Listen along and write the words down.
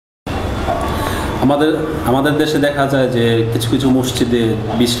আমাদের আমাদের দেশে দেখা যায় যে কিছু কিছু মসজিদে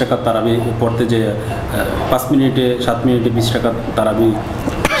 20 টাকা তারাবি পড়তে যে 5 মিনিটে 7 মিনিটে 20 টাকা তারাবি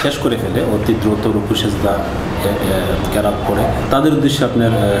শেষ করে ফেলে, অতি দ্রুত রুকু সেজদা কেরাত করে, তাদের উদ্দেশ্যে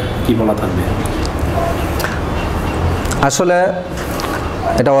আপনার কি বলা থাকবে? আসলে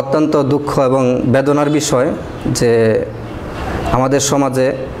এটা অত্যন্ত দুঃখ এবং বেদনার বিষয় যে আমাদের সমাজে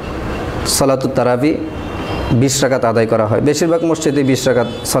সালাতুত তারাবি 20 রাকাত আদায় করা হয়। বেশিরভাগ মসজিদে 20 রাকাত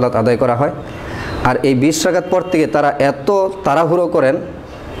সালাত আদায় করা হয়। আর এই 20 রাকাত পড়তে গিয়ে তারা এত তাড়াহুড়ো করেন,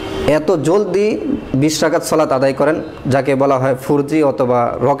 এত জলদি 20 রাকাত সালাত আদায় করেন, যাকে বলা হয় ফুরজি অথবা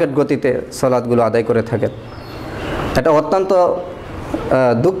রকেট গতিতে সালাতগুলো আদায় করে থাকেন। এটা অত্যন্ত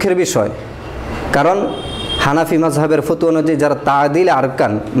দুঃখের বিষয়, কারণ হানাফি মাযহাবের ফতোয়া অনুযায়ী যারা তাদিল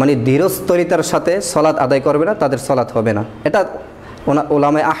আরকান মানে ধীরস্থিরতার সাথে সালাত আদায় করবে না, তাদের সালাত হবে না। এটা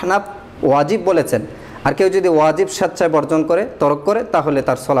উলামায়ে আহনাফ ওয়াজিব বলেছেন। আর কেউ যদি ওয়াজিব স্বেচ্ছায় বর্জন করে, তরক করে, তাহলে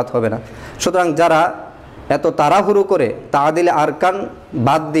তার সালাত হবে না। সুতরাং যারা এত তাড়াহুড়ো করে তাদিল আরকান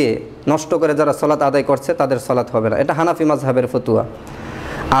বাদ দিয়ে নষ্ট করে যারা সালাত আদায় করছে, তাদের সালাত হবে না। এটা হানাফি মাযহাবের ফতোয়া।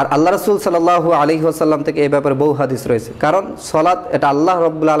 আর আল্লাহ রাসূল সাল্লাল্লাহু আলাইহি ওয়াসাল্লাম থেকে এই ব্যাপারে বহু হাদিস রয়েছে, কারণ সালাত এটা আল্লাহ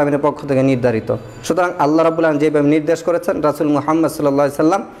রাব্বুল আলামিনের পক্ষ থেকে নির্ধারিত। সুতরাং আল্লাহ রাব্বুল আলামিন যেভাবে নির্দেশ করেছেন, রাসূল মুহাম্মদ সাল্লাল্লাহু আলাইহি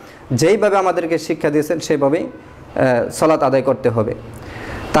সাল্লাম যেইভাবে আমাদেরকে শিক্ষা দিয়েছেন, সেইভাবেই সালাত আদায় করতে হবে।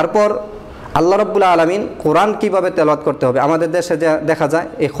 তারপর আল্লাহ রাব্বুল আলামিন কোরআন কিভাবে তেলাওয়াত করতে হবে, আমাদের দেশে দেখা যায়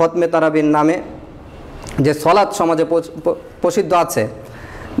এই খতমে তারাবির নামে যে সালাত সমাজে প্রসিদ্ধ আছে,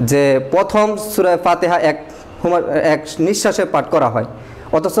 যে প্রথম সূরা ফাতিহা এক নিঃশ্বাসে পাঠ করা হয়।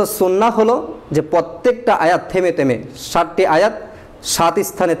 অথচ সুন্নাহ হলো যে প্রত্যেকটা আয়াত থেমে থেমে, 7টি আয়াত 7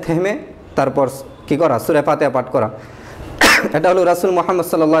 স্থানে থেমে তারপর কি করা, সূরা ফাতিহা পাঠ করা। এটা হলো রাসূল মুহাম্মদ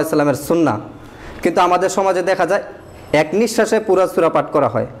সাল্লাল্লাহু আলাইহি সাল্লামের সুন্নাহ। কিন্তু আমাদের সমাজে দেখা যায় এক নিঃশ্বাসে পুরো সূরা পাঠ করা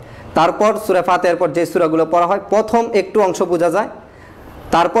হয়। তারপর সূরা ফাতিহার পর যে সূরাগুলো পড়া হয়, প্রথম একটু অংশ বোঝা যায়,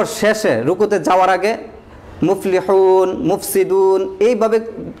 তারপর শেষে রুকুতে যাওয়ার আগে মুফলিহুন, মুফসিদুন এইভাবে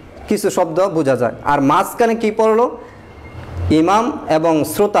কিছু শব্দ বোঝা যায়। আর মাঝখানে কি পড়লো ইমাম এবং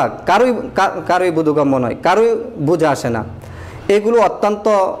শ্রোতা কারোই বোধগম্য নয়, কারোই বোঝা আসে না। এগুলো অত্যন্ত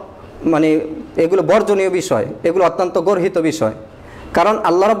এগুলো বর্জনীয় বিষয়, এগুলো অত্যন্ত গর্হিত বিষয়। কারণ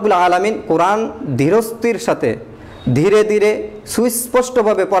আল্লাহ রাব্বুল আলামিন কোরআন ধীরস্থির সাথে ধীরে ধীরে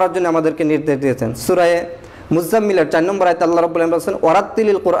সুস্পষ্টভাবে পড়ার জন্য আমাদেরকে নির্দেশ দিয়েছেন। সূরা মুজাম্মিলের 4 নম্বর আয়াতে আল্লাহ রাব্বুল আলামিন বলেছেন,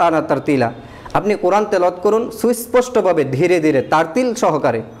 ওয়ারাত্তিলিল কুরআনা তারতিলা, আপনি কোরআন তেলাওয়াত করুন সুস্পষ্টভাবে, ধীরে ধীরে, তারতিল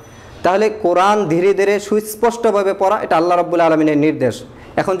সহকারে। তাহলে কোরআন ধীরে ধীরে সুস্পষ্টভাবে পড়া, এটা আল্লাহ রাব্বুল আলামিনের নির্দেশ।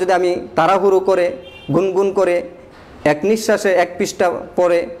 এখন যদি আমি তাড়াহুড়ো করে গুনগুন করে এক নিঃশ্বাসে এক পৃষ্ঠা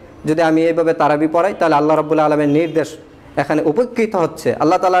পড়ে যদি আমি এইভাবে তারাবি পড়াই, তাহলে আল্লাহ রাব্বুল আলামিনের নির্দেশ এখানে উপেক্ষিত হচ্ছে,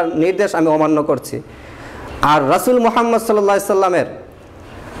 আল্লাহ তাআলার নির্দেশ আমি অমান্য করছি। আর রাসূল মুহাম্মদ সাল্লাল্লাহু আলাইহি সাল্লামের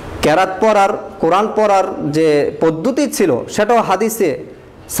কেরাত পড়ার, কোরআন পড়ার যে পদ্ধতি ছিল, সেটাও হাদিসে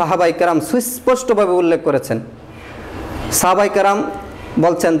সাহাবায়ে কেরাম সুস্পষ্টভাবে উল্লেখ করেছেন। সাহাবায়ে কেরাম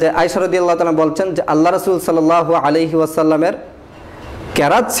বলছেন যে আয়েশা রাদিয়াল্লাহু তাআলা বলছেন যে আল্লাহ রাসূল সাল্লাল্লাহু আলাইহি ওয়াসাল্লামের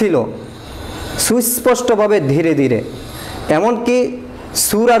কেরাত ছিল সুস্পষ্টভাবে ধীরে ধীরে, এমনকি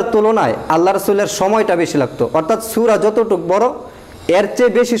সূরার তুলনায় আল্লাহ রাসূলের সময়টা বেশি লাগতো। অর্থাৎ সূরা যতটুকু বড়, এর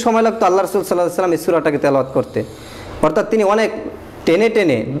চেয়ে বেশি সময় লাগতো আল্লাহ রাসূল সাল্লাল্লাহু আলাইহি ওয়াসাল্লাম এই সূরাটাকে তেলাওয়াত করতে। অর্থাৎ তিনি অনেক টেনে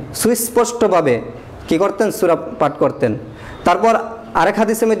টেনে সুস্পষ্টভাবে কি করতেন, সূরা পাঠ করতেন। তারপর আরেক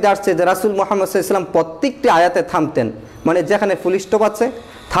হাদিসের মধ্যে আসছে যে রাসূল মুহাম্মদ সাল্লাল্লাহু আলাইহি ওয়াসাল্লাম প্রত্যেকটি আয়াতে থামতেন, মানে যেখানে ফুল স্টপ আছে,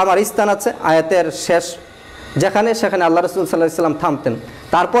 থামার স্থান আছে, আয়াতের শেষ যেখানে, সেখানে আল্লাহ রাসূল সাল্লাল্লাহু আলাইহি ওয়াসাল্লাম থামতেন,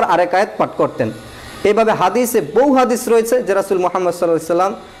 তারপর আরেক আয়াত পাঠ করতেন। এইভাবে হাদিসে বহু হাদিস রয়েছে যে রাসূল মুহাম্মদ সাল্লাল্লাহু আলাইহি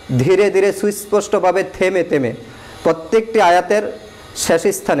ওয়াসাল্লাম ধীরে ধীরে সুস্পষ্টভাবে থেমে থেমে প্রত্যেকটি আয়াতের শেষ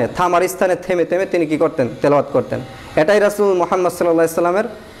স্থানে, থামার স্থানে থেমে থেমে তিনি কি করতেন, তেলাওয়াত করতেন। এটাই রাসূল মুহাম্মদ সাল্লাল্লাহু আলাইহি ওয়াসাল্লামের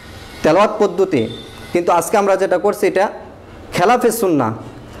তেলাওয়াত পদ্ধতি। কিন্তু আজকে আমরা যেটা করছি, এটা খেলাফে সুন্নাহ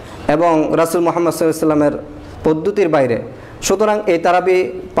এবং রাসূল মুহাম্মদ সাল্লাল্লাহু আলাইহি ওয়াসাল্লামের পদ্ধতির বাইরে। সুতরাং এই তারাবি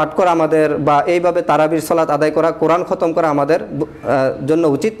পাঠ করা আমাদের, বা এইভাবে তারাবির সালাত আদায় করা, কোরআন খতম করা আমাদের জন্য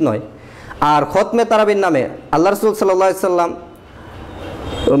উচিত নয়। আর খতমে তারাবির নামে আল্লাহ রাসূল সাল্লাল্লাহু আলাইহি ওয়াসাল্লাম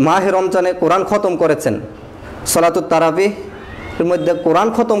মাহে রমজানে কোরআন খতম করেছেন, সালাতুত তারাবির মধ্যে কোরআন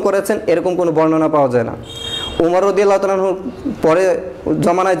খতম করেছেন, এরকম কোনো বর্ণনা পাওয়া যায় না। উমর রাদিয়াল্লাহু তাআলা পরে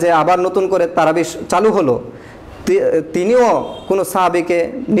জমানায় যে আবার নতুন করে তারাবি চালু হলো, তিনিও কোনো সাহাবীকে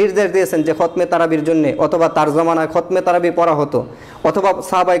নির্দেশ দিয়েছেন যে খতমে তারাবির জন্য, অথবা তার জমানায় খতমে তারাবি পড়া হতো, অথবা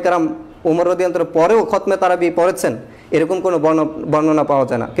সাহাবায়ে কেরাম উমর রাদিয়াল্লাহু তাআলা পরেও খতমে তারাবি পড়েছেন, এরকম কোনো বর্ণনা পাওয়া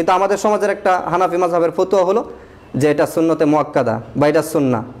যায় না। কিন্তু আমাদের সমাজের একটা হানাফি মাযহাবের ফতোয়া হলো যে এটা সুন্নতে মুআক্কাদা বা এটা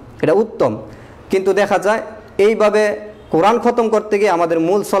সুন্নাহ, এটা উত্তম। কিন্তু দেখা যায় এইভাবে কোরআন খতম করতে গিয়ে আমাদের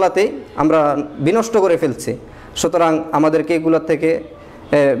মূল সালাতেই আমরা বিনষ্ট করে ফেলছি। সুতরাং আমাদেরকে এগুলোর থেকে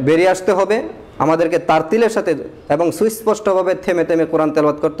বেরিয়ে আসতে হবে, আমাদেরকে তারতিলের সাথে এবং সুস্পষ্টভাবে থেমে থেমে কোরআন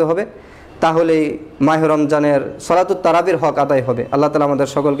তেলাওয়াত করতে হবে। তাহলেই মাহে রমজানের সলাতুত তারাবির হক আদায় হবে। আল্লাহ তাআলা আমাদের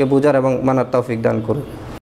সকলকে বুঝার এবং মানার তৌফিক দান করুন।